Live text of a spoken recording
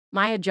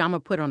Maya Jama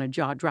put on a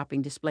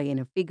jaw-dropping display in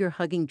a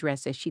figure-hugging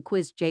dress as she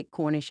quizzed Jake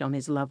Cornish on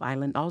his Love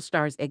Island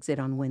All-Stars exit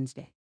on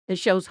Wednesday. The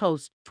show's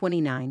host,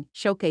 29,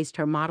 showcased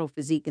her model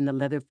physique in the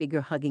leather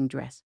figure-hugging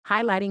dress,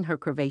 highlighting her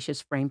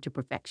curvaceous frame to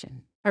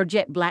perfection. Her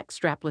jet black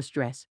strapless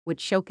dress,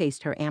 which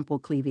showcased her ample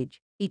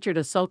cleavage, featured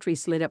a sultry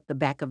slit up the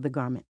back of the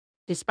garment.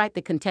 Despite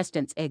the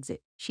contestant's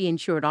exit, she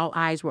ensured all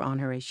eyes were on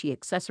her as she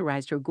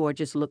accessorized her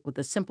gorgeous look with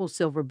a simple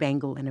silver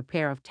bangle and a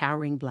pair of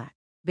towering black,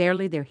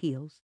 barely their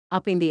heels.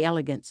 Upping the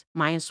elegance,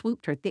 Maya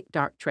swooped her thick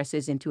dark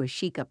tresses into a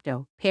chic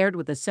updo, paired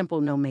with a simple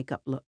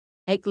no-makeup look.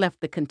 Ake left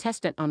the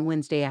contestant on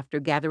Wednesday after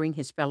gathering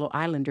his fellow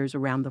islanders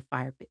around the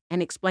fire pit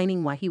and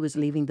explaining why he was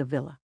leaving the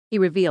villa. He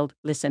revealed,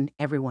 "Listen,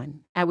 everyone,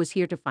 I was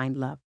here to find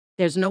love.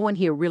 There's no one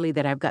here really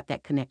that I've got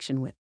that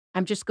connection with.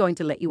 I'm just going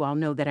to let you all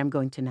know that I'm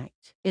going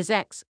tonight." His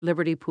ex,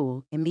 Liberty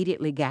Poole,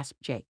 immediately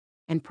gasped Jake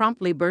and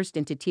promptly burst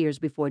into tears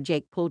before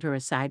Jake pulled her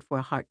aside for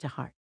a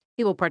heart-to-heart.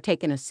 He will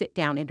partake in a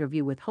sit-down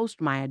interview with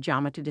host Maya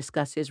Jama to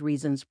discuss his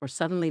reasons for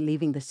suddenly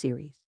leaving the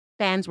series.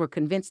 Fans were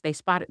convinced they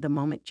spotted the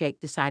moment Jake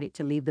decided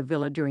to leave the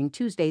villa during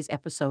Tuesday's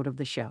episode of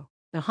the show.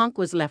 The hunk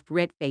was left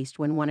red-faced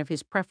when one of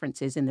his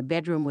preferences in the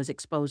bedroom was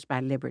exposed by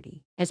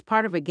Liberty. As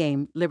part of a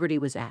game, Liberty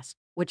was asked,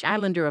 "Which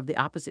islander of the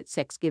opposite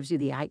sex gives you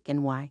the ick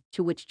and why?"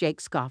 To which Jake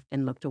scoffed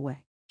and looked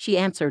away. She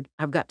answered,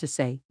 "I've got to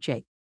say,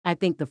 Jake, I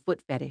think the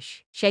foot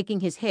fetish." Shaking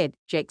his head,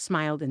 Jake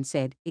smiled and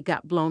said, "It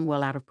got blown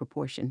well out of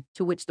proportion,"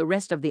 to which the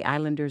rest of the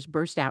islanders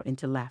burst out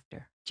into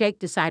laughter. Jake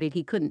decided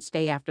he couldn't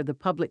stay after the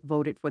public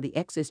voted for the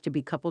exes to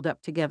be coupled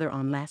up together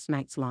on last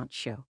night's launch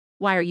show.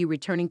 "Why are you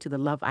returning to the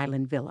Love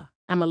Island villa?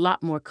 I'm a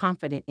lot more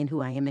confident in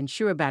who I am and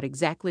sure about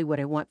exactly what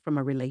I want from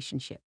a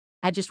relationship.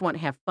 I just want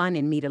to have fun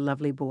and meet a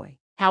lovely boy.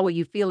 How will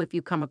you feel if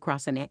you come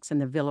across an ex in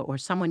the villa or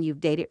someone you've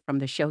dated from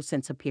the show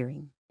since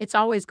appearing? It's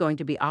always going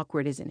to be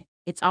awkward, isn't it?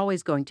 It's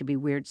always going to be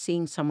weird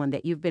seeing someone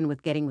that you've been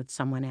with getting with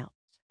someone else.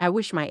 I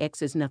wish my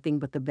ex is nothing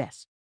but the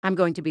best. I'm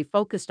going to be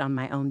focused on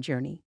my own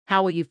journey.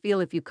 How will you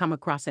feel if you come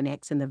across an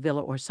ex in the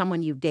villa or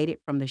someone you've dated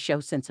from the show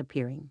since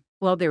appearing?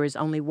 Well, there is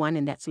only one,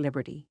 and that's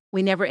Liberty.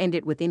 We never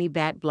ended with any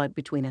bad blood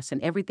between us,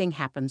 and everything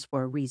happens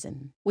for a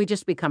reason. We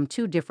just become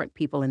two different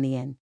people in the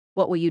end.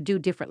 What will you do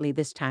differently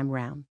this time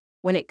round?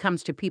 When it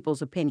comes to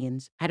people's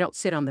opinions, I don't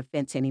sit on the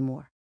fence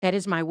anymore. That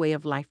is my way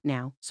of life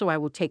now, so I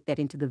will take that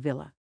into the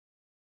villa.